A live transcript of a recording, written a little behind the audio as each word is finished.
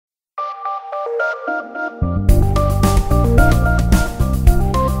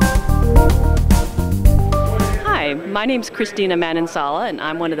Hi, my name is Christina Manansala, and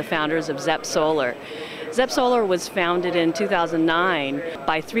I'm one of the founders of Zep Solar. Zep Solar was founded in 2009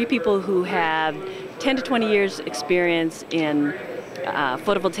 by three people who have 10 to 20 years experience in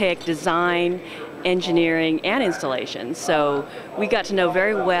photovoltaic design, engineering, and installation. So we got to know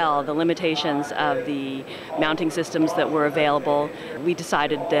very well the limitations of the mounting systems that were available. We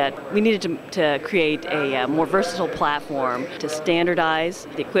decided that we needed to create a more versatile platform to standardize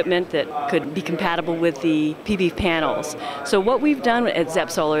the equipment that could be compatible with the PV panels. So what we've done at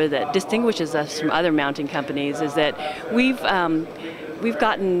Zep Solar that distinguishes us from other mounting companies is that we've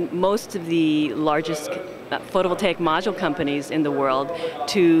gotten most of the largest photovoltaic module companies in the world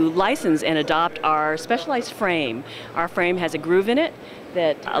to license and adopt our specialized frame. Our frame has a groove in it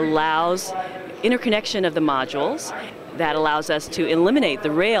that allows interconnection of the modules, that allows us to eliminate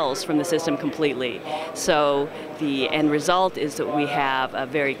the rails from the system completely. So the end result is that we have a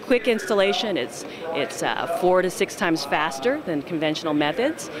very quick installation. It's 4 to 6 times faster than conventional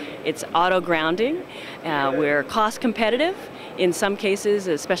methods. It's auto grounding. We're cost competitive. In some cases,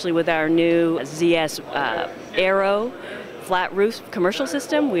 especially with our new ZS Aero flat roof commercial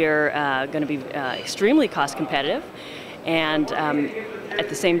system, we're going to be extremely cost competitive. And at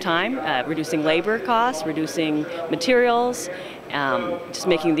the same time, reducing labor costs, reducing materials, just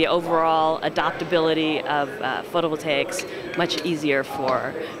making the overall adoptability of photovoltaics much easier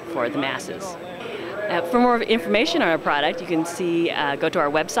for the masses. For more information on our product, you can go to our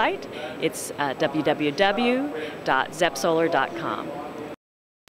website. It's www.zepsolar.com.